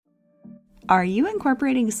Are you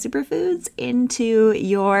incorporating superfoods into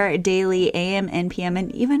your daily AM and PM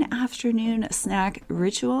and even afternoon snack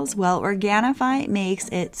rituals? Well, Organifi makes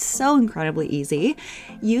it so incredibly easy.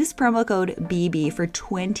 Use promo code BB for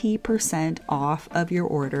 20% off of your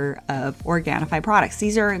order of Organifi products.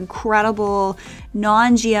 These are incredible,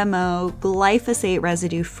 non-GMO, glyphosate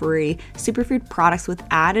residue-free superfood products with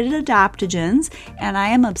added adaptogens, and I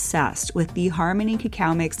am obsessed with the Harmony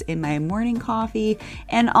Cacao Mix in my morning coffee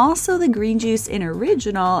and also the green juice in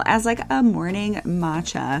Original as like a morning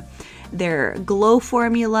matcha. Their glow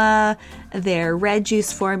formula, their red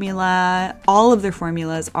juice formula, all of their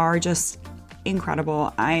formulas are just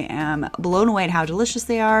incredible. I am blown away at how delicious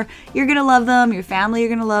they are. You're going to love them. Your family are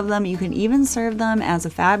going to love them. You can even serve them as a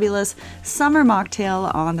fabulous summer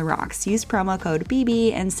mocktail on the rocks. Use promo code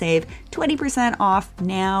BB and save 20% off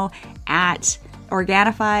now at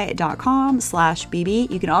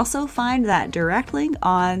Organifi.com/BB. You can also find that direct link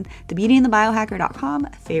on the beautyandthebiohacker.com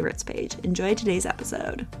favorites page. Enjoy today's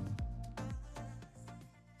episode.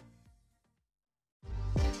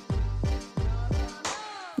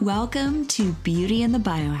 Welcome to Beauty and the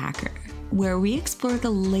Biohacker, where we explore the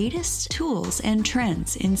latest tools and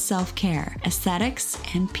trends in self-care, aesthetics,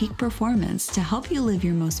 and peak performance to help you live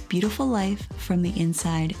your most beautiful life from the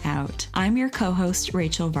inside out. I'm your co-host,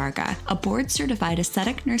 Rachel Varga, a board-certified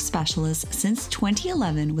aesthetic nurse specialist since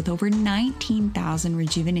 2011 with over 19,000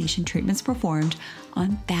 rejuvenation treatments performed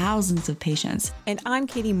on thousands of patients. And I'm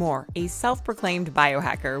Katie Moore, a self-proclaimed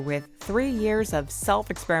biohacker with 3 years of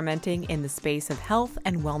self-experimenting in the space of health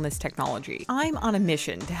and wellness technology. I'm on a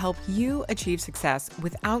mission to help you achieve success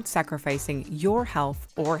without sacrificing your health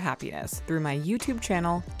or happiness through my YouTube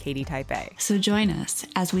channel, Katie Type A. So join us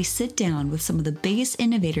as we sit down with some of the biggest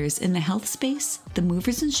innovators in the health space, the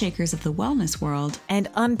movers and shakers of the wellness world, and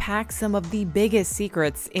unpack some of the biggest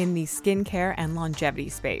secrets in the skincare and longevity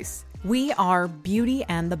space. We are Beauty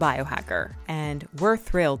and the Biohacker, and we're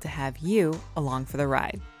thrilled to have you along for the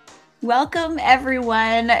ride. Welcome,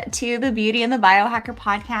 everyone, to the Beauty and the Biohacker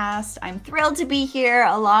podcast. I'm thrilled to be here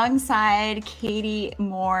alongside Katie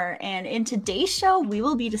Moore. And in today's show, we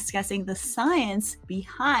will be discussing the science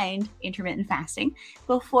behind intermittent fasting.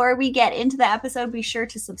 Before we get into the episode, be sure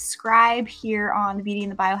to subscribe here on the Beauty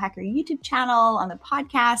and the Biohacker YouTube channel, on the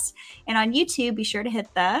podcast, and on YouTube. Be sure to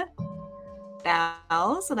hit the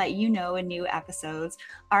bell so that you know when new episodes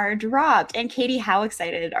are dropped. And Katie, how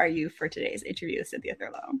excited are you for today's interview with Cynthia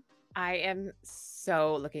Thurlow? I am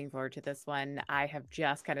so looking forward to this one. I have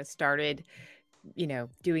just kind of started,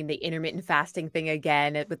 doing the intermittent fasting thing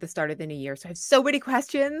again with the start of the new year. So I have so many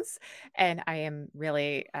questions, and I am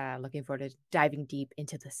really looking forward to diving deep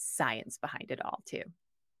into the science behind it all too.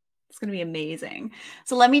 It's going to be amazing.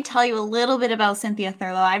 So let me tell you a little bit about Cynthia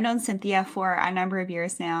Thurlow. I've known Cynthia for a number of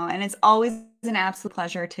years now, and it's always an absolute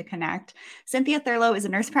pleasure to connect. Cynthia Thurlow is a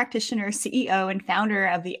nurse practitioner, CEO, and founder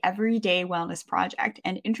of the Everyday Wellness Project,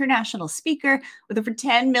 an international speaker with over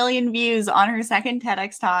 10 million views on her second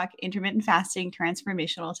TEDx talk, Intermittent Fasting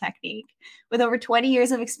Transformational Technique. With over 20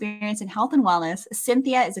 years of experience in health and wellness,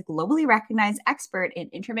 Cynthia is a globally recognized expert in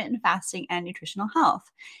intermittent fasting and nutritional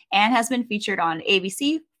health, and has been featured on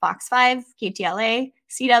ABC, Fox 5, KTLA,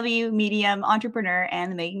 CW, Medium, Entrepreneur,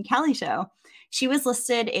 and The Megyn Kelly Show. She was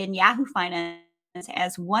listed in Yahoo Finance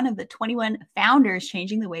as one of the 21 founders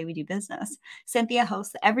changing the way we do business. Cynthia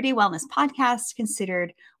hosts the Everyday Wellness Podcast,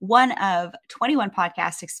 considered one of 21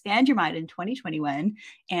 podcasts to expand your mind in 2021.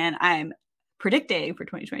 And I'm predicting for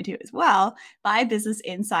 2022 as well by Business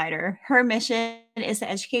Insider. Her mission is to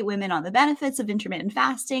educate women on the benefits of intermittent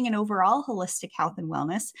fasting and overall holistic health and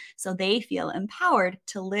wellness so they feel empowered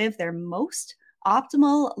to live their most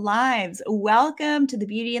optimal lives. Welcome to the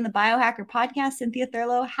Beauty and the Biohacker podcast, Cynthia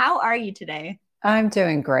Thurlow. How are you today? I'm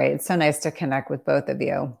doing great. It's so nice to connect with both of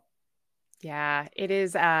you. Yeah, it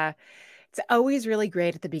is. It's always really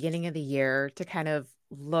great at the beginning of the year to kind of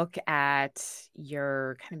look at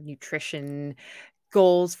your kind of nutrition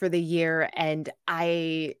goals for the year. And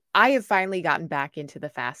I have finally gotten back into the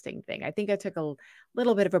fasting thing. I think I took a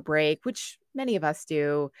little bit of a break, which many of us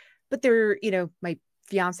do, but my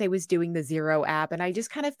fiance was doing the Zero app, and I just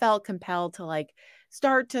kind of felt compelled to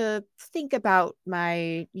start to think about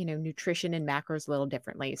my, nutrition and macros a little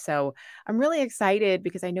differently. So I'm really excited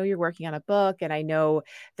because I know you're working on a book, and I know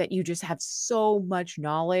that you just have so much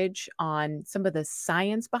knowledge on some of the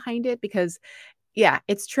science behind it, because yeah,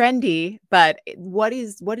 it's trendy, but what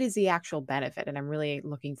is the actual benefit? And I'm really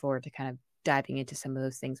looking forward to kind of diving into some of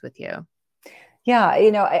those things with you. Yeah,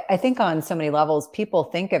 I think on so many levels, people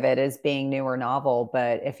think of it as being new or novel,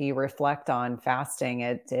 but if you reflect on fasting,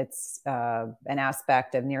 it's an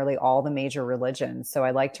aspect of nearly all the major religions. So I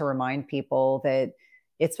like to remind people that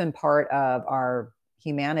it's been part of our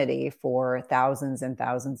humanity for thousands and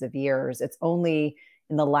thousands of years. It's only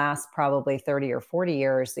in the last probably 30 or 40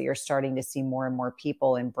 years that you're starting to see more and more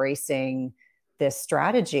people embracing this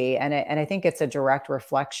strategy. And I think it's a direct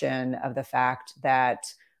reflection of the fact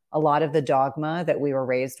that a lot of the dogma that we were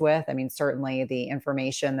raised with, I mean, certainly the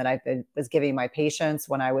information that was giving my patients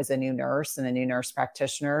when I was a new nurse and a new nurse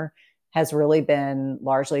practitioner has really been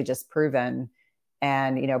largely disproven.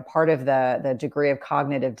 And, part of the degree of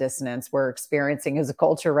cognitive dissonance we're experiencing as a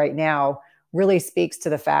culture right now really speaks to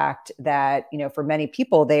the fact that, for many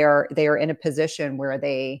people, they are in a position where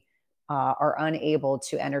they are unable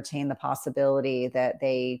to entertain the possibility that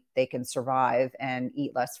they can survive and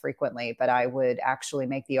eat less frequently. But I would actually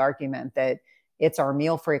make the argument that it's our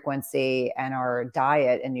meal frequency and our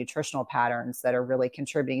diet and nutritional patterns that are really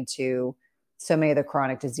contributing to so many of the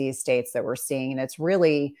chronic disease states that we're seeing. And it's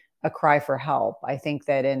really a cry for help. I think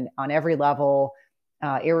that on every level,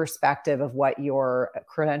 irrespective of what your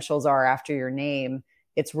credentials are after your name,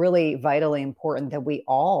 it's really vitally important that we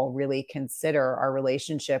all really consider our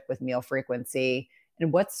relationship with meal frequency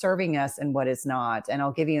and what's serving us and what is not. And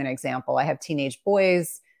I'll give you an example. I have teenage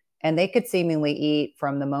boys, and they could seemingly eat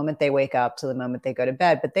from the moment they wake up to the moment they go to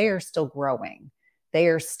bed, but they are still growing. They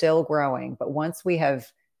are still growing. But once we are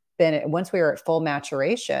at full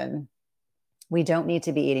maturation, we don't need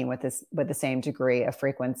to be eating with the same degree of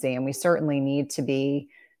frequency. And we certainly need to be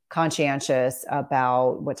conscientious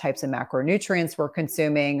about what types of macronutrients we're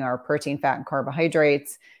consuming, our protein, fat, and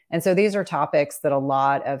carbohydrates. And so these are topics that a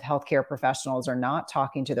lot of healthcare professionals are not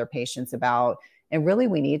talking to their patients about. And really,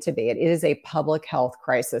 we need to be. It is a public health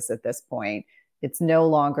crisis at this point. It's no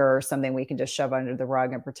longer something we can just shove under the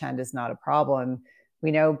rug and pretend is not a problem.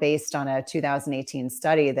 We know based on a 2018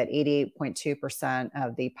 study that 88.2%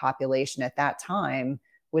 of the population at that time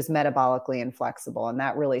was metabolically inflexible. And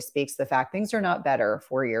that really speaks to the fact things are not better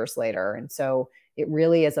 4 years later. And so it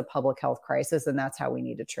really is a public health crisis, and that's how we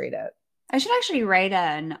need to treat it. I should actually write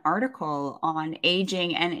an article on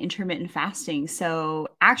aging and intermittent fasting. So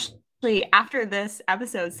actually, after this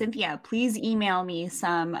episode, Cynthia, please email me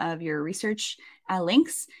some of your research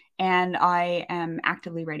links. And I am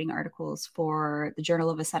actively writing articles for the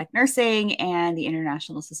Journal of Aesthetic Nursing and the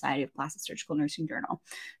International Society of Plastic Surgical Nursing Journal.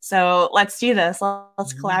 So let's do this.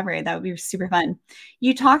 Let's collaborate. That would be super fun.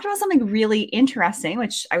 You talked about something really interesting,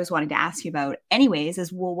 which I was wanting to ask you about anyways,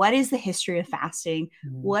 is, well, what is the history of fasting?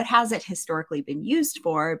 What has it historically been used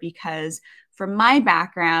for? Because from my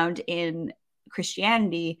background in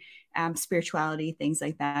Christianity, spirituality, things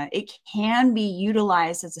like that, it can be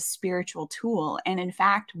utilized as a spiritual tool. And in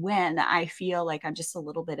fact, when I feel like I'm just a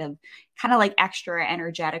little bit of kind of like extra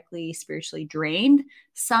energetically, spiritually drained,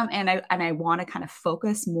 and I want to kind of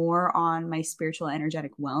focus more on my spiritual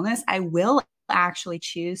energetic wellness, I will actually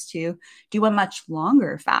choose to do a much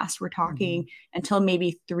longer fast. We're talking until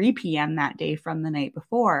maybe 3 p.m. that day from the night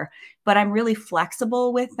before, but I'm really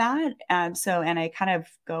flexible with that. And I kind of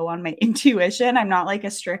go on my intuition. I'm not like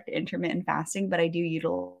a strict intermittent fasting, but I do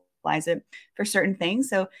utilize it for certain things.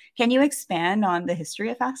 So can you expand on the history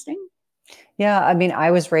of fasting? Yeah, I mean,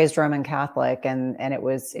 I was raised Roman Catholic, and it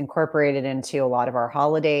was incorporated into a lot of our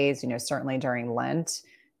holidays, certainly during Lent,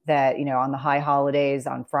 that, on the high holidays,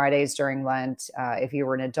 on Fridays during Lent, if you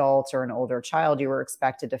were an adult or an older child, you were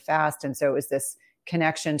expected to fast. And so it was this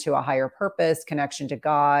connection to a higher purpose, connection to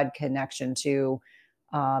God, connection to,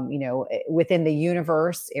 within the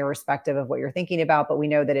universe, irrespective of what you're thinking about. But we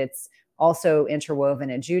know that it's also interwoven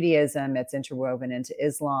in Judaism, it's interwoven into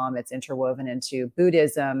Islam, it's interwoven into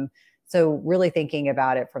Buddhism. So really thinking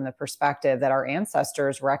about it from the perspective that our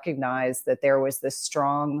ancestors recognized that there was this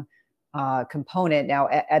strong component. Now,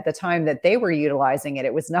 at the time that they were utilizing it,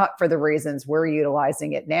 it was not for the reasons we're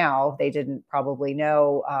utilizing it now. They didn't probably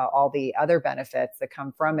know all the other benefits that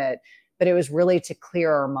come from it, but it was really to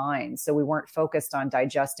clear our minds. So we weren't focused on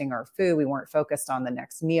digesting our food. We weren't focused on the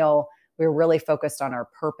next meal. We were really focused on our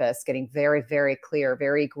purpose, getting very, very clear,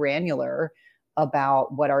 very granular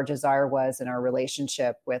about what our desire was and our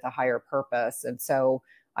relationship with a higher purpose. And so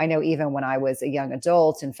I know even when I was a young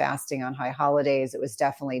adult and fasting on high holidays, it was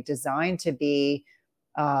definitely designed to be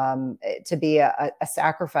a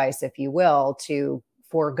sacrifice, if you will, to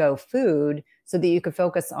forego food so that you could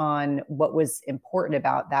focus on what was important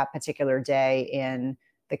about that particular day in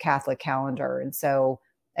the Catholic calendar. And so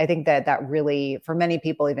I think that really, for many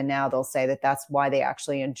people, even now, they'll say that that's why they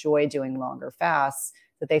actually enjoy doing longer fasts,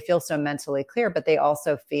 that they feel so mentally clear, but they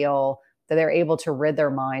also feel that they're able to rid their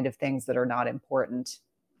mind of things that are not important.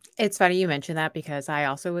 It's funny you mentioned that because I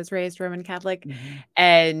also was raised Roman Catholic, Mhm.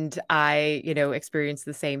 and I, experienced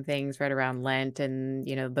the same things right around Lent and,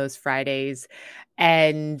 those Fridays.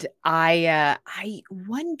 And I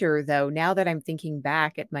wonder though, now that I'm thinking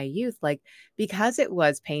back at my youth, like because it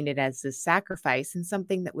was painted as this sacrifice and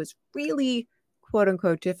something that was really quote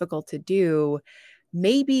unquote difficult to do,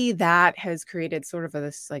 maybe that has created sort of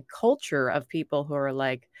this like culture of people who are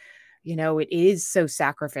like, it is so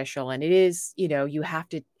sacrificial and it is, you have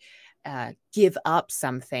to give up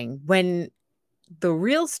something when the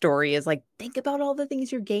real story is like, think about all the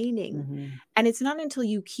things you're gaining. Mhm. And it's not until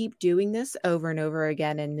you keep doing this over and over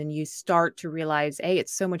again, and then you start to realize, A,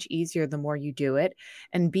 it's so much easier the more you do it.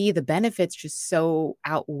 And B, the benefits just so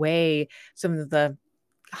outweigh some of the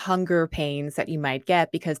hunger pains that you might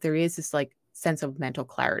get because there is this like sense of mental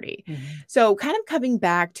clarity. Mhm. So, kind of coming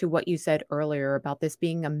back to what you said earlier about this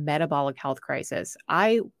being a metabolic health crisis,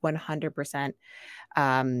 I 100%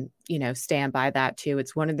 stand by that too.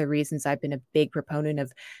 It's one of the reasons I've been a big proponent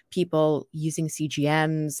of people using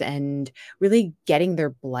CGMs and really getting their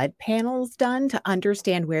blood panels done to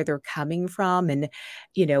understand where they're coming from and,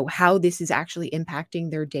 how this is actually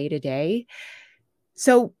impacting their day to day.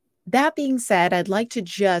 So, that being said, I'd like to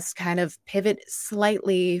just kind of pivot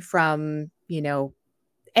slightly from,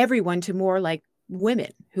 everyone to more like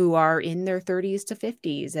women who are in their 30s to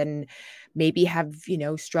 50s and maybe have,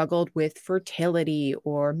 struggled with fertility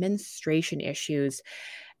or menstruation issues.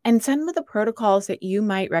 And some of the protocols that you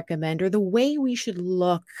might recommend or the way we should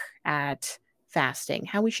look at fasting,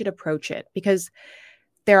 how we should approach it. Because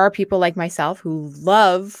there are people like myself who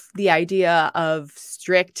love the idea of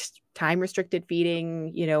strict time restricted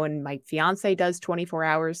feeding, and my fiance does 24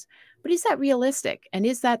 hours. But is that realistic? And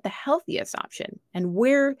is that the healthiest option? And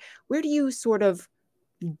where do you sort of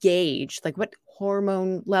gauge like what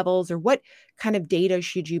hormone levels or what kind of data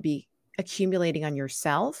should you be accumulating on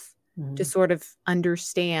yourself to Mhm. sort of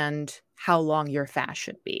understand how long your fast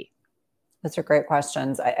should be? Those are great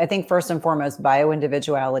questions. I think first and foremost,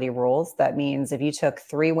 bioindividuality rules. That means if you took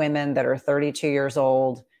 3 women that are 32 years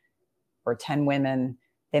old or 10 women,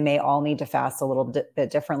 they may all need to fast a little bit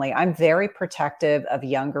differently. I'm very protective of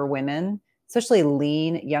younger women, especially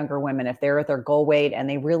lean younger women. If they're at their goal weight and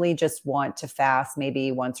they really just want to fast maybe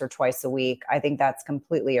once or twice a week, I think that's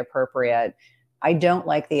completely appropriate. I don't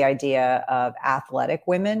like the idea of athletic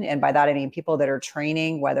women. And by that, I mean people that are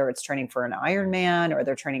training, whether it's training for an Ironman or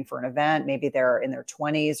they're training for an event, maybe they're in their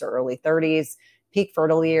 20s or early 30s, peak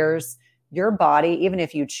fertile years. Your body, even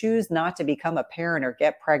if you choose not to become a parent or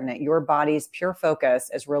get pregnant, your body's pure focus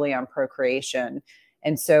is really on procreation.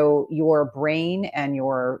 And so your brain and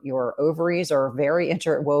your ovaries are very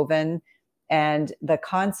interwoven. And the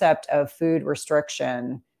concept of food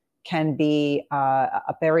restriction can be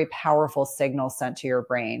a very powerful signal sent to your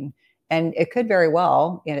brain. And it could very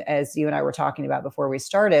well, as you and I were talking about before we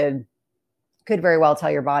started, could very well tell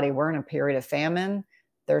your body we're in a period of famine.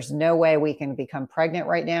 There's no way we can become pregnant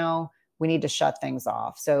right now. We need to shut things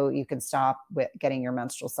off so you can stop with getting your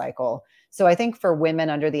menstrual cycle. So I think for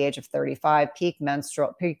women under the age of 35, peak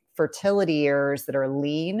fertility years that are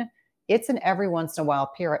lean, it's an every once in a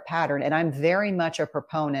while pattern. And I'm very much a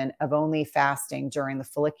proponent of only fasting during the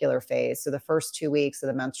follicular phase. So the first 2 weeks of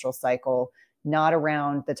the menstrual cycle, not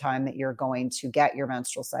around the time that you're going to get your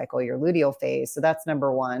menstrual cycle, your luteal phase. So that's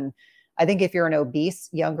number one. I think if you're an obese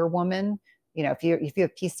younger woman, if you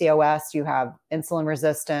have PCOS, you have insulin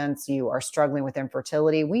resistance, you are struggling with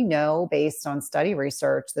infertility, we know based on study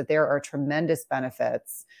research that there are tremendous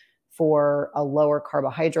benefits for a lower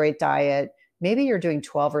carbohydrate diet. Maybe you're doing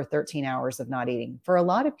 12 or 13 hours of not eating. For a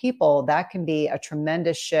lot of people, that can be a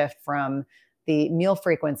tremendous shift from the meal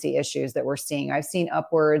frequency issues that we're seeing. I've seen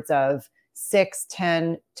upwards of 6,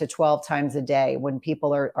 10 to 12 times a day when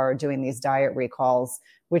people are doing these diet recalls,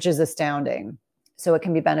 which is astounding. So it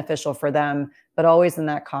can be beneficial for them, but always in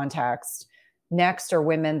that context. Next are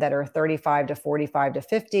women that are 35 to 45 to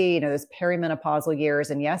 50, those perimenopausal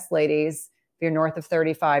years. And yes, ladies, if you're north of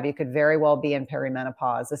 35, you could very well be in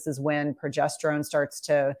perimenopause. This is when progesterone starts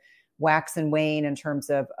to wax and wane in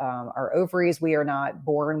terms of our ovaries. We are not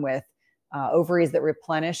born with ovaries that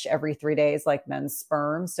replenish every 3 days like men's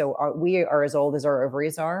sperm. So we are as old as our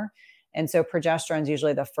ovaries are. And so progesterone is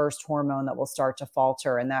usually the first hormone that will start to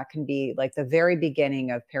falter. And that can be like the very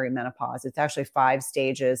beginning of perimenopause. It's actually 5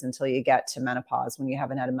 stages until you get to menopause when you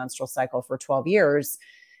haven't had a menstrual cycle for 12 years.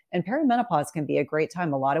 And perimenopause can be a great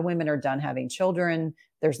time. A lot of women are done having children.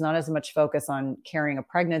 There's not as much focus on carrying a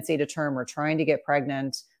pregnancy to term or trying to get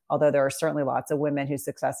pregnant, although there are certainly lots of women who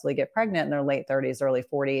successfully get pregnant in their late 30s, early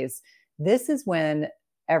 40s. This is when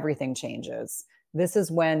everything changes. This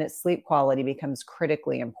is when sleep quality becomes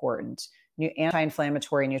critically important.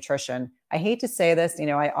 anti-inflammatory nutrition. I hate to say this,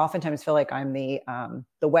 I oftentimes feel like I'm the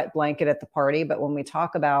wet blanket at the party, but when we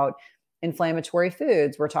talk about inflammatory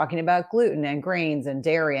foods, we're talking about gluten and grains and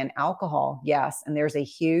dairy and alcohol. Yes. And there's a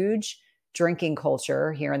huge drinking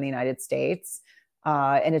culture here in the United States.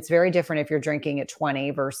 And it's very different if you're drinking at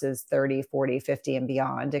 20 versus 30, 40, 50 and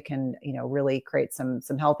beyond. It can, really create some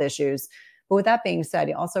health issues. But with that being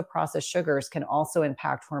said, also processed sugars can also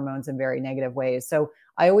impact hormones in very negative ways. So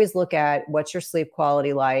I always look at what's your sleep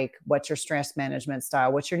quality like, what's your stress management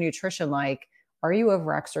style, what's your nutrition like, are you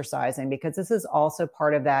over exercising? Because this is also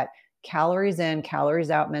part of that calories in,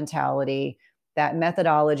 calories out mentality, that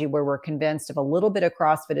methodology where we're convinced if a little bit of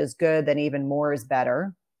CrossFit is good, then even more is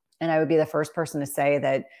better. And I would be the first person to say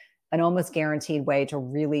that an almost guaranteed way to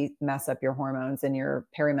really mess up your hormones in your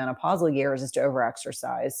perimenopausal years is to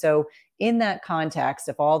overexercise. So in that context,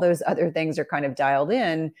 if all those other things are kind of dialed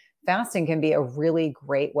in, fasting can be a really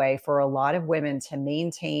great way for a lot of women to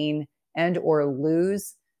maintain and or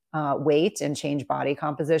lose weight and change body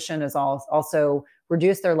composition, as also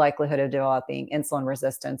reduce their likelihood of developing insulin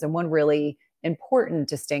resistance. And one really important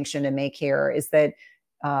distinction to make here is that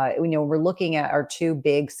we're looking at our two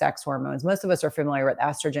big sex hormones. Most of us are familiar with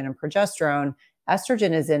estrogen and progesterone.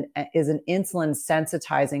 Estrogen is an insulin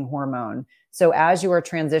sensitizing hormone. So as you are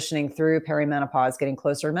transitioning through perimenopause, getting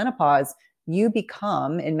closer to menopause, you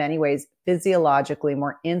become in many ways physiologically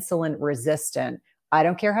more insulin resistant. I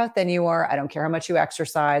don't care how thin you are. I don't care how much you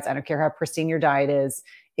exercise. I don't care how pristine your diet is.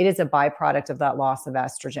 It is a byproduct of that loss of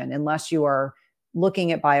estrogen, unless you are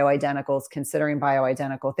looking at bioidenticals, considering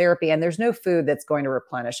bioidentical therapy. And there's no food that's going to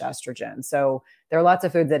replenish estrogen. So there are lots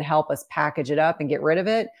of foods that help us package it up and get rid of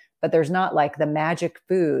it, but there's not like the magic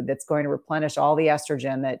food that's going to replenish all the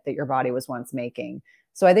estrogen that your body was once making.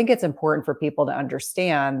 So I think it's important for people to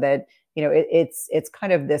understand that, it's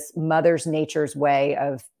kind of this mother's nature's way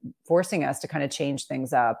of forcing us to kind of change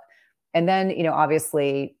things up. And then,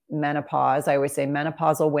 obviously menopause, I always say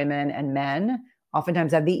menopausal women and men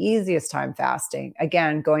oftentimes have the easiest time fasting.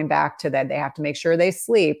 Again, going back to that, they have to make sure they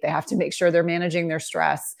sleep. They have to make sure they're managing their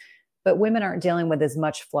stress. But women aren't dealing with as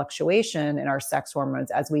much fluctuation in our sex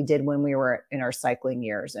hormones as we did when we were in our cycling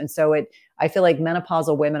years. And so I feel like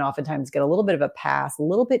menopausal women oftentimes get a little bit of a pass, a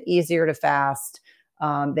little bit easier to fast.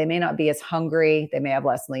 They may not be as hungry. They may have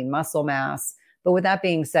less lean muscle mass. But with that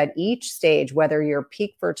being said, each stage, whether you're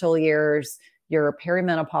peak fertile years, you're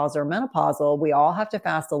perimenopausal or menopausal, we all have to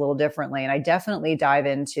fast a little differently. And I definitely dive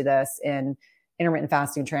into this in intermittent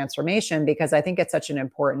fasting transformation, because I think it's such an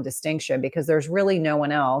important distinction, because there's really no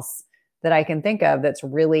one else that I can think of that's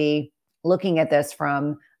really looking at this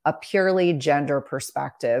from a purely gender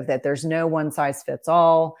perspective, that there's no one size fits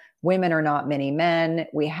all. Women are not many men.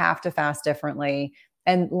 We have to fast differently.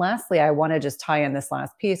 And lastly, I want to just tie in this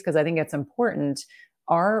last piece because I think it's important.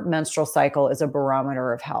 Our menstrual cycle is a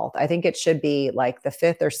barometer of health. I think it should be like the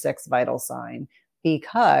fifth or sixth vital sign,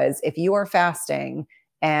 because if you are fasting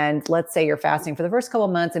and let's say you're fasting for the first couple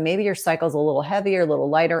of months and maybe your cycle's a little heavier, a little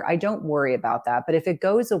lighter, I don't worry about that. But if it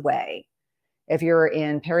goes away, if you're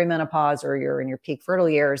in perimenopause or you're in your peak fertile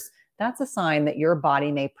years, that's a sign that your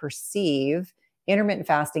body may perceive intermittent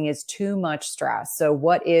fasting is too much stress. So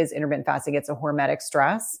what is intermittent fasting? It's a hormetic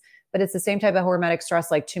stress, but it's the same type of hormetic stress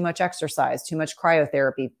like too much exercise, too much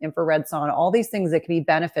cryotherapy, infrared sauna, all these things that can be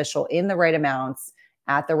beneficial in the right amounts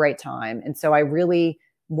at the right time. And so I really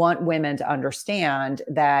want women to understand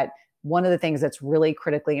that one of the things that's really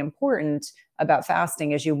critically important about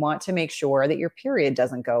fasting is you want to make sure that your period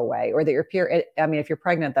doesn't go away, or that your period, I mean, if you're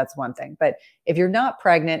pregnant, that's one thing, but if you're not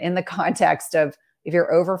pregnant, in the context of if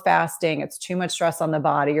you're over fasting, it's too much stress on the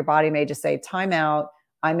body, your body may just say, time out.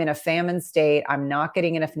 I'm in a famine state. I'm not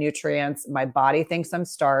getting enough nutrients. My body thinks I'm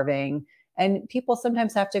starving. And people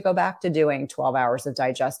sometimes have to go back to doing 12 hours of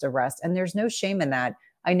digestive rest. And there's no shame in that.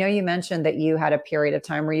 I know you mentioned that you had a period of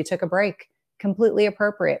time where you took a break. Completely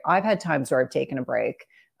appropriate. I've had times where I've taken a break.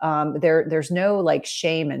 There's no like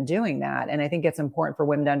shame in doing that. And I think it's important for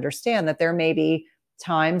women to understand that there may be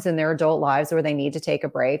times in their adult lives where they need to take a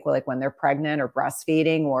break, like when they're pregnant or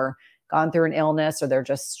breastfeeding or gone through an illness, or they're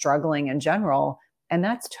just struggling in general. And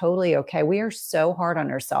that's totally okay. We are so hard on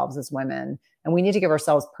ourselves as women, and we need to give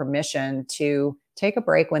ourselves permission to take a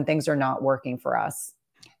break when things are not working for us.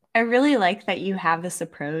 I really like that you have this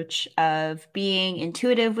approach of being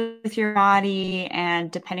intuitive with your body, and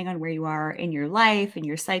depending on where you are in your life and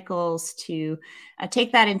your cycles, to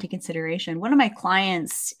take that into consideration. One of my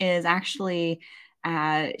clients is actually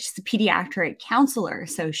she's a pediatric counselor.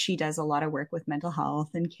 So she does a lot of work with mental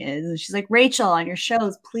health and kids. And she's like, Rachel, on your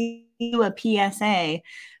shows, please do a PSA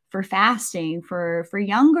for fasting for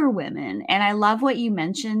younger women. And I love what you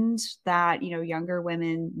mentioned that, younger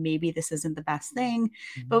women, maybe this isn't the best thing,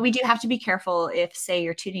 but we do have to be careful if, say,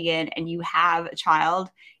 you're tuning in and you have a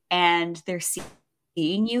child and they're seeing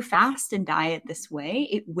you fast and diet this way.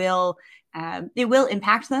 It will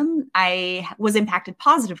impact them. I was impacted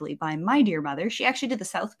positively by my dear mother. She actually did the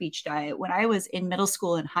South Beach diet when I was in middle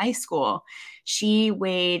school and high school. She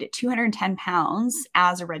weighed 210 pounds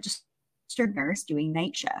as a registered nurse doing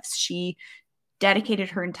night shifts. She dedicated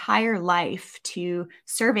her entire life to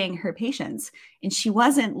serving her patients, and she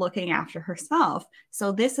wasn't looking after herself.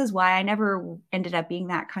 So this is why I never ended up being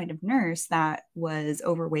that kind of nurse that was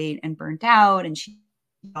overweight and burnt out, and she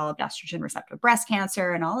developed estrogen receptive breast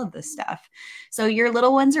cancer and all of this stuff. So your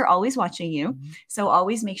little ones are always watching you. So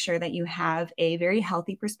always make sure that you have a very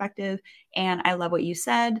healthy perspective. And I love what you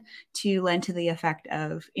said, to lend to the effect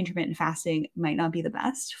of intermittent fasting might not be the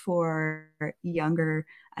best for younger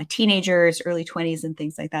teenagers, early 20s, and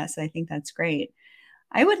things like that. So I think that's great.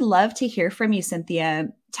 I would love to hear from you, Cynthia.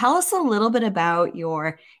 Tell us a little bit about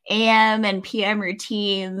your AM and PM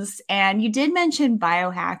routines. And you did mention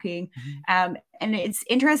biohacking. And it's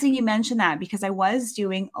interesting you mentioned that, because I was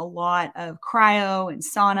doing a lot of cryo and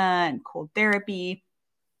sauna and cold therapy.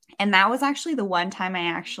 And that was actually the one time I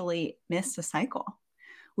actually missed a cycle,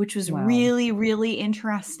 which was really, really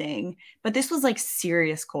interesting. But this was like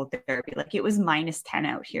serious cold therapy. Like it was -10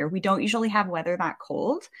 out here. We don't usually have weather that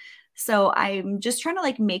cold. So I'm just trying to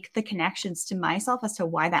like make the connections to myself as to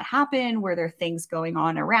why that happened. Were there things going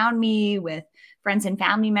on around me with friends and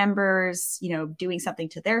family members, doing something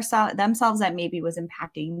to themselves that maybe was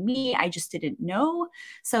impacting me? I just didn't know.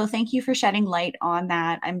 So thank you for shedding light on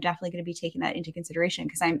that. I'm definitely going to be taking that into consideration,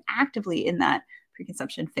 because I'm actively in that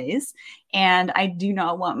preconception phase. And I do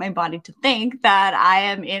not want my body to think that I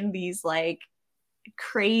am in these like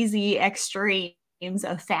crazy extremes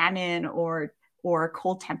of famine or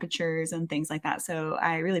cold temperatures and things like that. So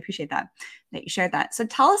I really appreciate that you shared that. So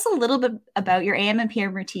tell us a little bit about your AM and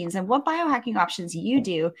PM routines and what biohacking options you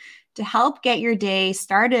do to help get your day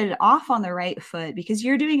started off on the right foot, because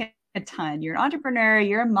you're doing a ton. You're an entrepreneur,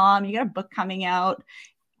 you're a mom, you got a book coming out.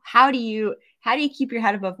 How do you keep your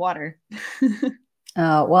head above water?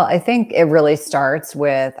 Well, I think it really starts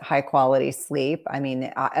with high quality sleep. I mean,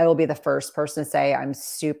 I will be the first person to say I'm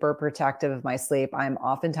super protective of my sleep. I'm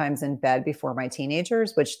oftentimes in bed before my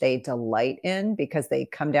teenagers, which they delight in, because they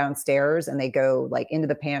come downstairs and they go like into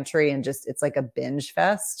the pantry and just, it's like a binge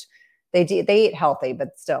fest. They eat healthy,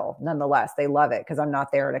 but still, nonetheless, they love it because I'm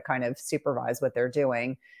not there to kind of supervise what they're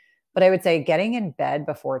doing. But I would say getting in bed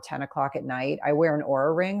before 10 o'clock at night, I wear an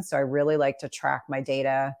Aura ring. So I really like to track my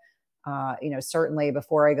data. Certainly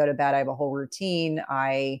before I go to bed, I have a whole routine.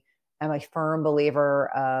 I am a firm believer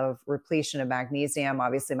of repletion of magnesium.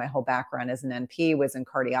 Obviously, my whole background as an NP was in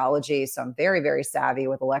cardiology. So I'm very, very savvy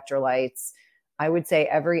with electrolytes. I would say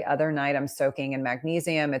every other night I'm soaking in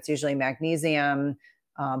magnesium. It's usually magnesium,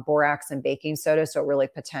 borax, and baking soda. So it really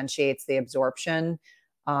potentiates the absorption.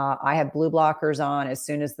 I have blue blockers on as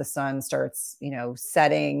soon as the sun starts,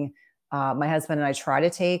 setting. My husband and I try to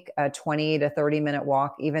take a 20 to 30-minute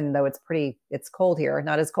walk, even though it's cold here,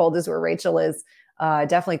 not as cold as where Rachel is,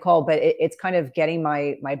 definitely cold, but it's kind of getting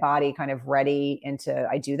my body kind of ready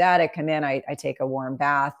I do that. I come in, I take a warm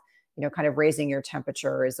bath, kind of raising your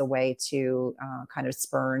temperature is a way to kind of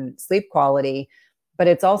spurn sleep quality. But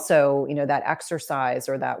it's also, that exercise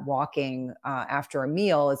or that walking after a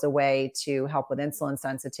meal is a way to help with insulin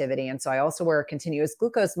sensitivity. And so I also wear a continuous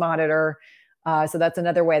glucose monitor. So that's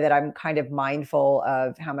another way that I'm kind of mindful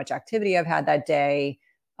of how much activity I've had that day,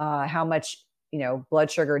 how much, blood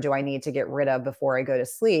sugar do I need to get rid of before I go to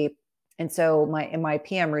sleep. And so my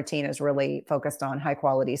PM routine is really focused on high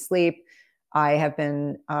quality sleep. I have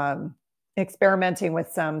been experimenting with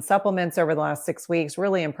some supplements over the last 6 weeks,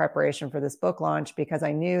 really in preparation for this book launch, because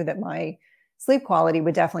I knew that my sleep quality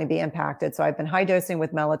would definitely be impacted. So I've been high dosing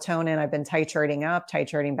with melatonin. I've been titrating up,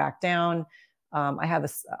 titrating back down. I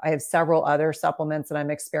have several other supplements that I'm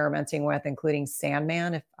experimenting with, including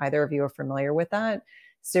Sandman, if either of you are familiar with that.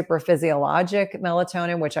 Super physiologic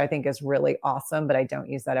melatonin, which I think is really awesome, but I don't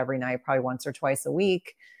use that every night, probably once or twice a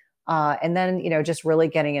week. And then, just really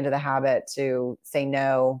getting into the habit to say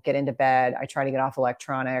no, get into bed. I try to get off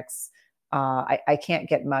electronics. I can't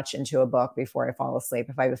get much into a book before I fall asleep.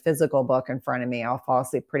 If I have a physical book in front of me, I'll fall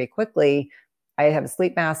asleep pretty quickly. I have a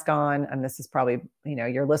sleep mask on, and this is probably,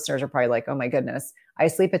 your listeners are probably like, oh my goodness, I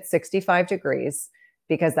sleep at 65 degrees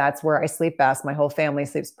because that's where I sleep best. My whole family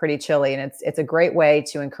sleeps pretty chilly, and it's a great way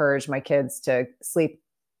to encourage my kids to sleep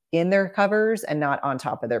in their covers and not on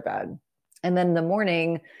top of their bed. And then in the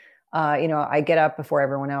morning, I get up before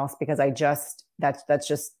everyone else because that's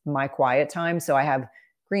just my quiet time. So I have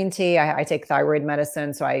green tea. I take thyroid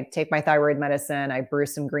medicine. So I take my thyroid medicine. I brew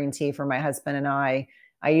some green tea for my husband and I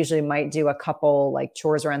usually might do a couple like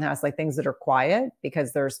chores around the house, like things that are quiet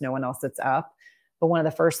because there's no one else that's up. But one of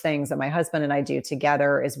the first things that my husband and I do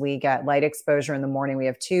together is we get light exposure in the morning. We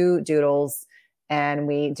have 2 doodles and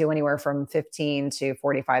we do anywhere from 15 to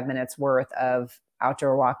 45 minutes worth of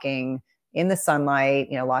outdoor walking in the sunlight,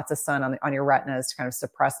 lots of sun on your retinas to kind of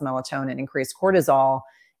suppress melatonin, increase cortisol.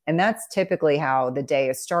 And that's typically how the day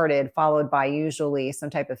is started, followed by usually some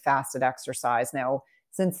type of fasted exercise. Now,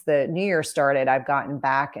 since the new year started, I've gotten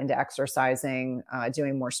back into exercising,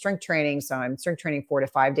 doing more strength training. So I'm strength training 4 to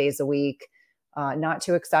 5 days a week, not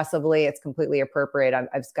too excessively. It's completely appropriate.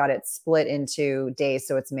 I've got it split into days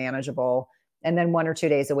so it's manageable. And then 1 or 2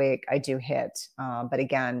 days a week, I do HIIT, but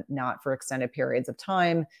again, not for extended periods of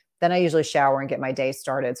time. Then I usually shower and get my day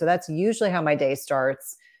started. So that's usually how my day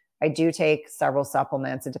starts. I do take several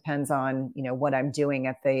supplements. It depends on, what I'm doing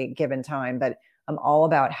at the given time, but I'm all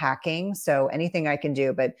about hacking. So anything I can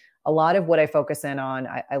do, but a lot of what I focus in on,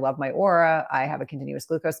 I love my Aura. I have a continuous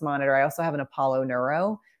glucose monitor. I also have an Apollo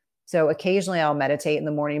Neuro. So occasionally I'll meditate in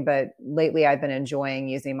the morning, but lately I've been enjoying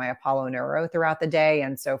using my Apollo Neuro throughout the day.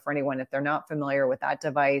 And so for anyone, if they're not familiar with that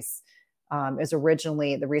device, is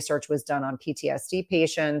originally the research was done on PTSD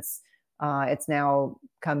patients. It's now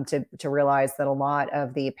come to realize that a lot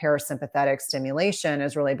of the parasympathetic stimulation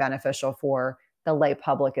is really beneficial for the lay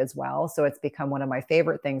public as well. So it's become one of my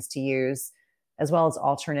favorite things to use, as well as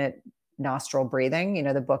alternate nostril breathing.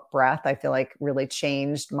 The book Breath, I feel like really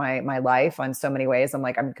changed my life on so many ways.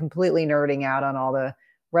 I'm completely nerding out on all the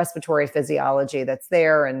respiratory physiology that's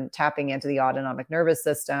there and tapping into the autonomic nervous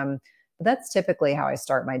system. But that's typically how I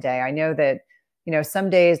start my day. I know that, some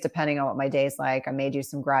days, depending on what my day's like, I may do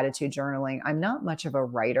some gratitude journaling. I'm not much of a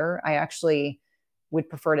writer. I actually would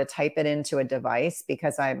prefer to type it into a device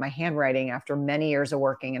because my handwriting after many years of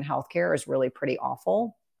working in healthcare is really pretty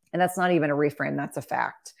awful. And that's not even a reframe, that's a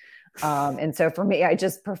fact. And so for me, I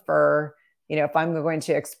just prefer, if I'm going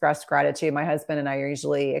to express gratitude, my husband and I are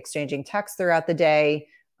usually exchanging texts throughout the day.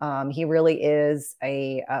 He really is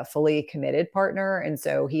a fully committed partner. And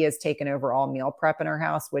so he has taken over all meal prep in our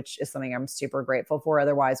house, which is something I'm super grateful for.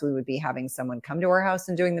 Otherwise, we would be having someone come to our house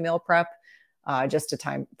and doing the meal prep just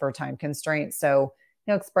for time constraints. So,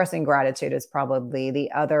 expressing gratitude is probably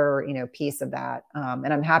the other, piece of that.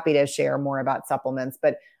 And I'm happy to share more about supplements,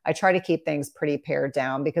 but I try to keep things pretty pared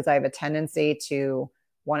down because I have a tendency to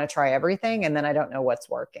want to try everything and then I don't know what's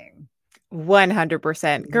working.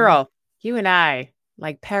 100%. Girl, you and I,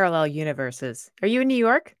 like parallel universes. Are you in New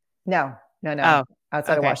York? No. Oh,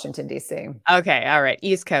 Outside of okay. Washington, D.C. Okay. All right.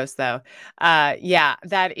 East Coast though. Yeah,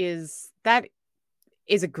 that is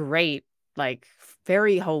a great, like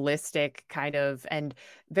very holistic kind of and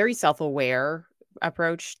very self-aware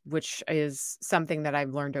approach, which is something that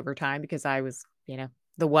I've learned over time because I was,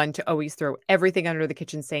 the one to always throw everything under the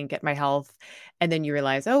kitchen sink at my health. And then you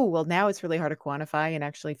realize, oh, well, now it's really hard to quantify and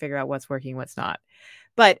actually figure out what's working, what's not.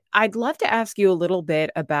 But I'd love to ask you a little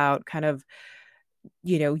bit about kind of,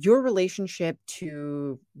 your relationship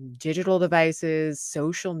to digital devices,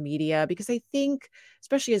 social media, because I think,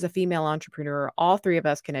 especially as a female entrepreneur, all three of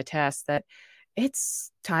us can attest that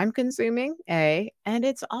it's time consuming, and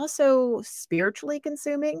it's also spiritually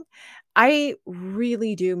consuming. I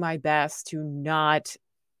really do my best to not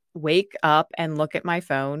wake up and look at my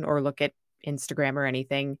phone or look at Instagram or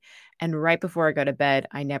anything. And right before I go to bed,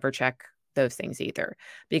 I never check those things either,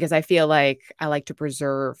 because I feel like I like to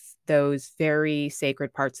preserve those very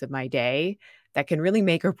sacred parts of my day that can really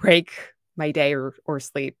make or break my day or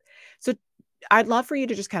sleep. So I'd love for you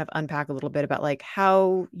to just kind of unpack a little bit about like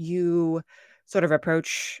how you sort of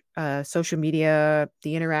approach social media,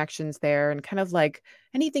 the interactions there, and kind of like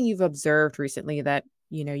anything you've observed recently that,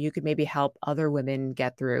 you could maybe help other women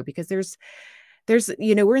get through, because there's,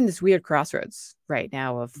 we're in this weird crossroads right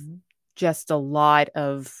now of just a lot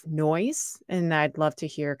of noise. And I'd love to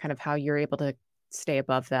hear kind of how you're able to stay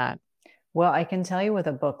above that. Well, I can tell you with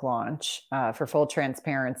a book launch, for full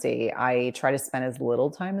transparency, I try to spend as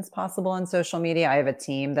little time as possible on social media. I have a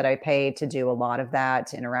team that I pay to do a lot of that,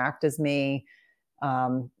 to interact as me.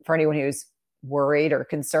 For anyone who's worried or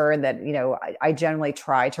concerned that, I generally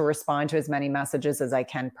try to respond to as many messages as I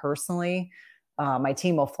can personally. My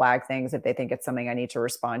team will flag things if they think it's something I need to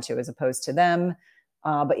respond to as opposed to them.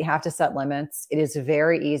 But you have to set limits. It is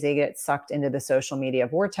very easy to get sucked into the social media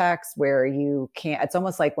vortex where you can't, it's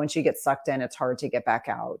almost like once you get sucked in, it's hard to get back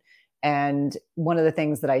out. And one of the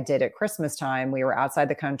things that I did at Christmas time, we were outside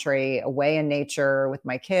the country, away in nature with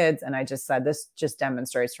my kids. And I just said, this just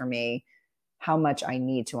demonstrates for me how much I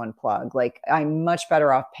need to unplug. Like I'm much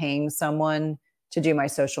better off paying someone to do my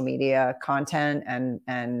social media content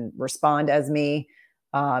and respond as me,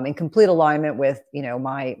 in complete alignment with,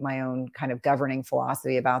 my own kind of governing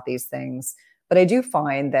philosophy about these things. But I do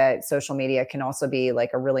find that social media can also be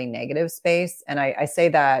like a really negative space. And I say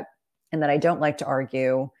that, and that I don't like to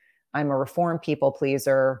argue. I'm a reformed people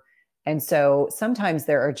pleaser. And so sometimes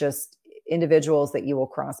there are just individuals that you will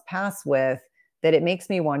cross paths with that it makes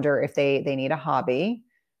me wonder if they need a hobby.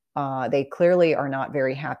 They clearly are not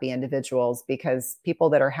very happy individuals, because people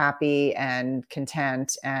that are happy and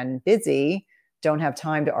content and busy don't have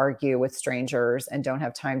time to argue with strangers and don't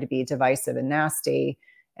have time to be divisive and nasty.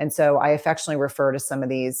 And so I affectionately refer to some of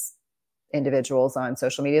these individuals on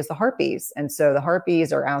social media as the harpies. And so the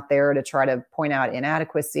harpies are out there to try to point out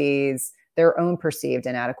inadequacies, their own perceived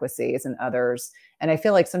inadequacies in others. And I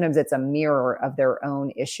feel like sometimes it's a mirror of their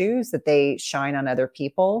own issues that they shine on other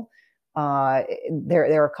people.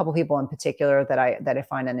 There are a couple people in particular that I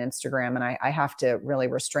find on Instagram, and I have to really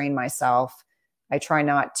restrain myself. I try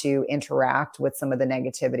not to interact with some of the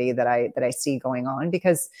negativity that I see going on,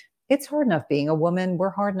 because it's hard enough being a woman.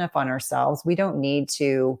 We're hard enough on ourselves. We don't need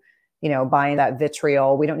to, buy into that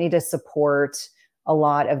vitriol. We don't need to support a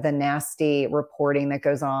lot of the nasty reporting that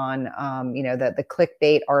goes on. The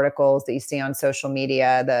clickbait articles that you see on social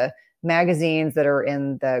media, the magazines that are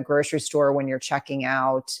in the grocery store when you're checking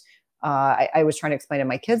out. I was trying to explain to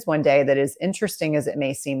my kids one day that, as interesting as it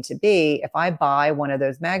may seem to be, if I buy one of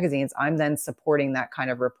those magazines, I'm then supporting that kind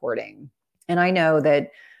of reporting. And I know that,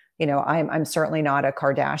 I'm certainly not a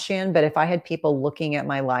Kardashian, but if I had people looking at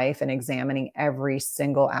my life and examining every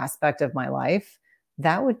single aspect of my life,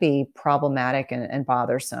 that would be problematic and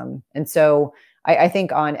bothersome. And so I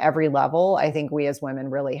think on every level, I think we as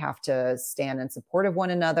women really have to stand in support of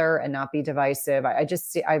one another and not be divisive. I've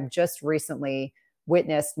just recently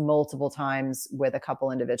witnessed multiple times with a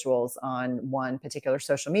couple individuals on one particular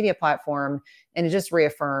social media platform. And it just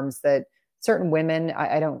reaffirms that certain women,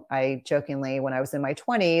 I jokingly, when I was in my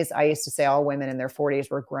 20s, I used to say all women in their 40s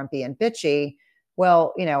were grumpy and bitchy.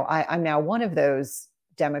 Well, I'm now one of those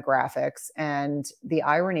demographics. And the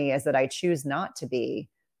irony is that I choose not to be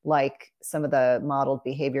like some of the modeled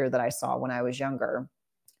behavior that I saw when I was younger.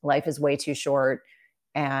 Life is way too short.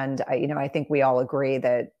 And I think we all agree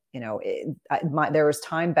that, there was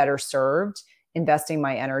time better served investing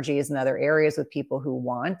my energies in other areas with people who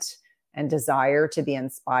want and desire to be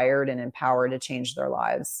inspired and empowered to change their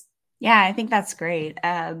lives. Yeah, I think that's great.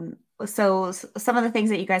 So some of the things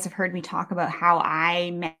that you guys have heard me talk about how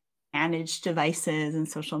I manage devices and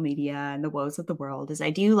social media and the woes of the world is I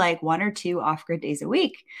do like 1 or 2 off-grid days a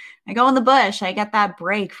week. I go in the bush. I get that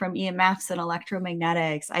break from EMFs and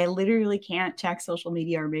electromagnetics. I literally can't check social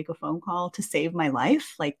media or make a phone call to save my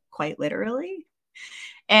life, like quite literally.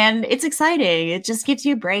 And it's exciting. It just gives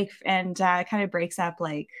you a break and kind of breaks up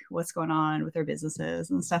like what's going on with their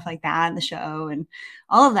businesses and stuff like that and the show and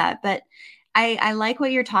all of that. But I like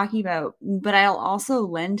what you're talking about, but I'll also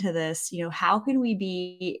lend to this, how can we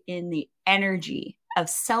be in the energy of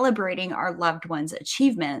celebrating our loved ones'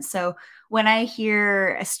 achievements? So when I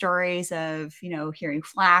hear stories of, hearing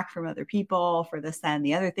flack from other people for this, that, and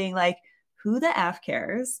the other thing, like who the F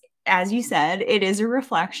cares? As you said, it is a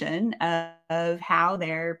reflection of how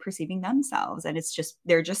they're perceiving themselves. And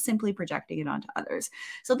they're just simply projecting it onto others.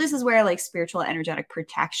 So this is where like spiritual energetic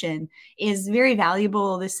protection is very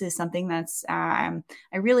valuable. This is something that's, I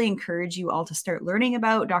really encourage you all to start learning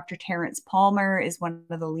about. Dr. Terence Palmer is one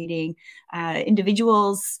of the leading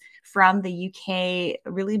individuals from the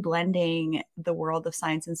UK, really blending the world of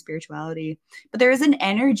science and spirituality. But there is an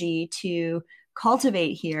energy to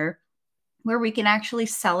cultivate here where we can actually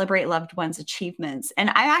celebrate loved ones' achievements. And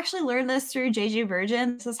I actually learned this through JJ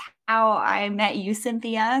Virgin. This is how I met you,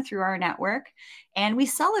 Cynthia, through our network. And we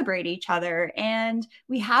celebrate each other and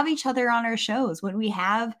we have each other on our shows when we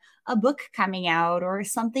have a book coming out or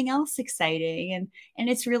something else exciting. And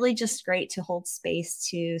it's really just great to hold space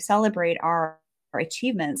to celebrate our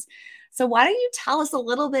achievements. So why don't you tell us a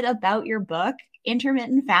little bit about your book,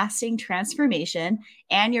 Intermittent Fasting Transformation,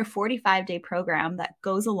 and your 45-day program that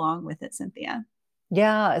goes along with it, Cynthia?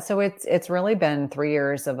 Yeah, so it's really been 3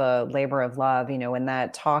 years of a labor of love. When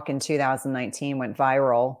that talk in 2019 went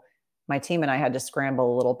viral, my team and I had to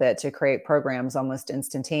scramble a little bit to create programs almost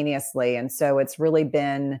instantaneously. And so it's really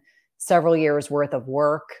been several years worth of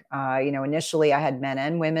work. Initially I had men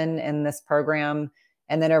and women in this program.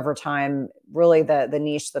 And then over time, really the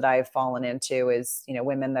niche that I've fallen into is,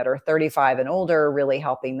 women that are 35 and older, really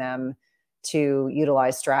helping them to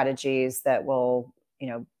utilize strategies that will,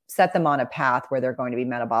 set them on a path where they're going to be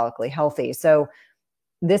metabolically healthy. So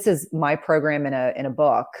this is my program in a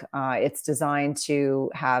book. It's designed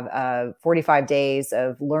to have 45 days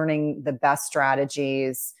of learning the best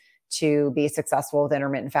strategies to be successful with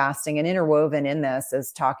intermittent fasting. And interwoven in this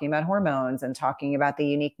is talking about hormones and talking about the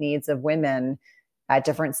unique needs of women at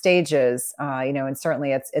different stages. And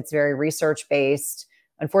certainly it's very research based.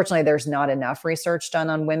 Unfortunately, there's not enough research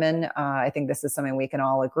done on women. I think this is something we can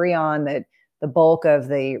all agree on, that the bulk of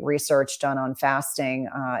the research done on fasting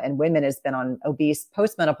and women has been on obese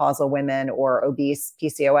postmenopausal women or obese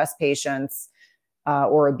PCOS patients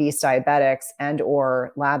or obese diabetics and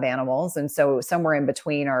or lab animals. And so somewhere in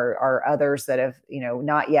between are others that have,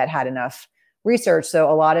 not yet had enough research. So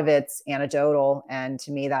a lot of it's anecdotal. And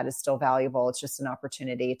to me, that is still valuable. It's just an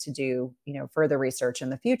opportunity to do, further research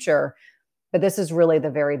in the future. But this is really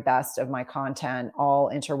the very best of my content, all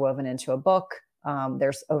interwoven into a book.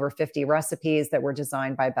 There's over 50 recipes that were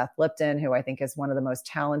designed by Beth Lipton, who I think is one of the most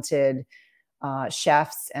talented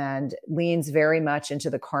chefs and leans very much into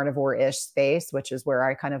the carnivore-ish space, which is where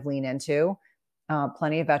I kind of lean into.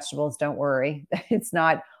 Plenty of vegetables, don't worry. It's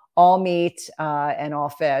not all meat and all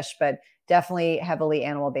fish, but definitely heavily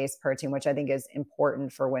animal-based protein, which I think is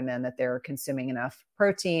important for women, that they're consuming enough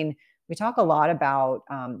protein. We talk a lot about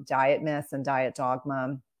diet myths and diet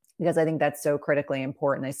dogma, because I think that's so critically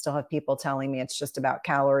important. I still have people telling me it's just about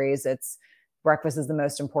calories. Breakfast is the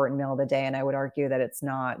most important meal of the day. And I would argue that it's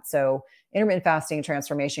not. So intermittent fasting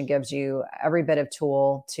transformation gives you every bit of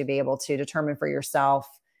tool to be able to determine for yourself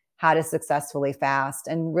how to successfully fast,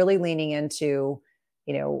 and really leaning into,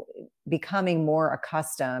 becoming more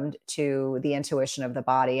accustomed to the intuition of the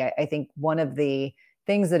body. I think one of the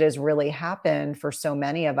things that has really happened for so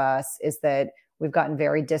many of us is that we've gotten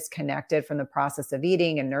very disconnected from the process of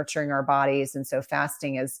eating and nurturing our bodies. And so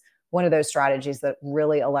fasting is one of those strategies that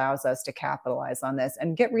really allows us to capitalize on this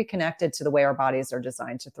and get reconnected to the way our bodies are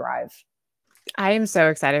designed to thrive. I am so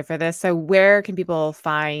excited for this. So where can people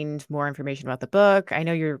find more information about the book? I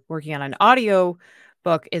know you're working on an audio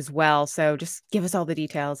book as well. So just give us all the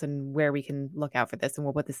details and where we can look out for this. And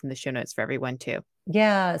we'll put this in the show notes for everyone too.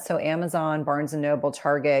 Yeah. So Amazon, Barnes & Noble,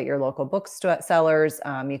 Target, your local booksellers.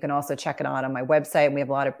 You can also check it out on my website. We have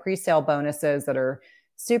a lot of pre-sale bonuses that are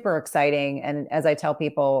super exciting. And as I tell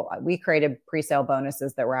people, we created pre-sale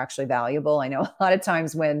bonuses that were actually valuable. I know a lot of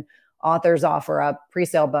times when authors offer up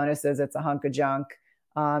pre-sale bonuses, it's a hunk of junk.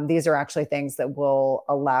 These are actually things that will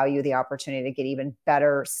allow you the opportunity to get even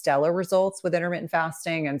better, stellar results with intermittent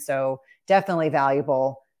fasting. And so definitely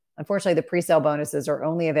valuable. Unfortunately, the pre-sale bonuses are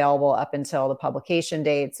only available up until the publication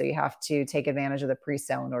date. So you have to take advantage of the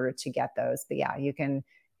pre-sale in order to get those. But yeah, you can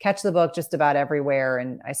catch the book just about everywhere.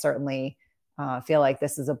 And I certainly feel like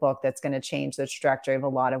this is a book that's going to change the trajectory of a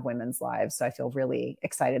lot of women's lives. So I feel really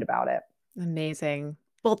excited about it. Amazing.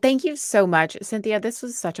 Well, thank you so much, Cynthia. This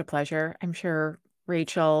was such a pleasure. I'm sure,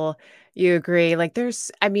 Rachel, you agree.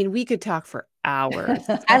 We could talk for hours.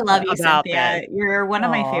 I love you, about Cynthia. this. You're one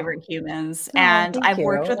of my favorite humans. Oh, And thank I've you.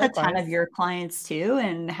 worked with Likewise. a ton of your clients too,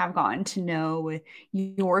 and have gotten to know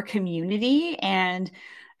your community. And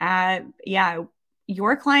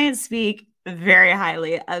your clients speak very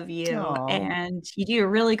highly of you. Aw. And you do a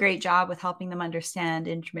really great job with helping them understand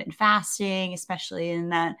intermittent fasting, especially in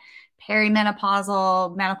that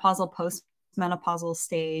perimenopausal, menopausal, postmenopausal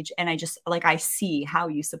stage. And I see how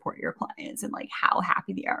you support your clients and how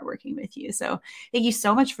happy they are working with you. So thank you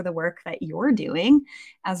so much for the work that you're doing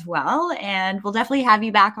as well. And we'll definitely have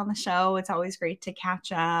you back on the show. It's always great to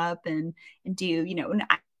catch up and do, an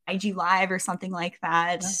IG Live or something like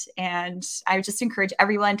that. Yeah. And I would just encourage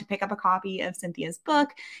everyone to pick up a copy of Cynthia's book,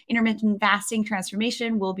 Intermittent Fasting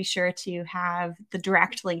Transformation. We'll be sure to have the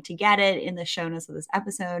direct link to get it in the show notes of this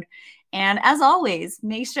episode. And as always,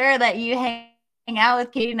 make sure that you hang out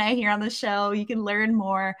with Katie and I here on the show. You can learn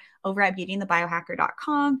more over at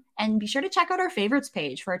beautyandthebiohacker.com, and be sure to check out our favorites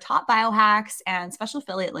page for our top biohacks and special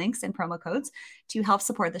affiliate links and promo codes to help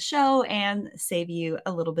support the show and save you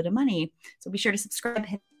a little bit of money. So be sure to subscribe,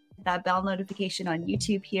 hit that bell notification on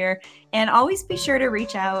YouTube here, and always be sure to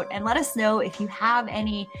reach out and let us know if you have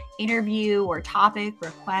any interview or topic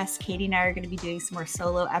requests. Katie and I are going to be doing some more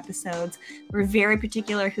solo episodes. We're very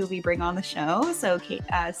particular who we bring on the show. So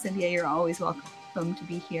Cynthia, you're always welcome to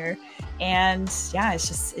be here. And yeah,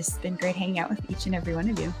 it's been great hanging out with each and every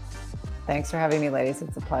one of you. Thanks for having me, ladies.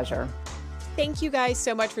 It's a pleasure. Thank you guys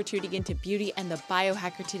so much for tuning into Beauty and the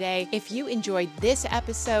Biohacker today. If you enjoyed this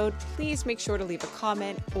episode, please make sure to leave a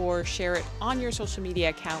comment or share it on your social media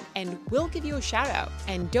account, and we'll give you a shout out.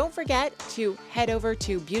 And don't forget to head over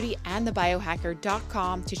to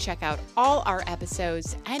beautyandthebiohacker.com to check out all our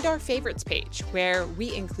episodes and our favorites page, where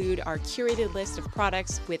we include our curated list of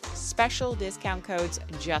products with special discount codes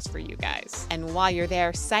just for you guys. And while you're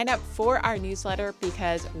there, sign up for our newsletter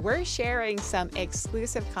because we're sharing some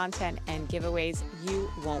exclusive content and giveaways you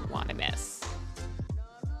won't want to miss.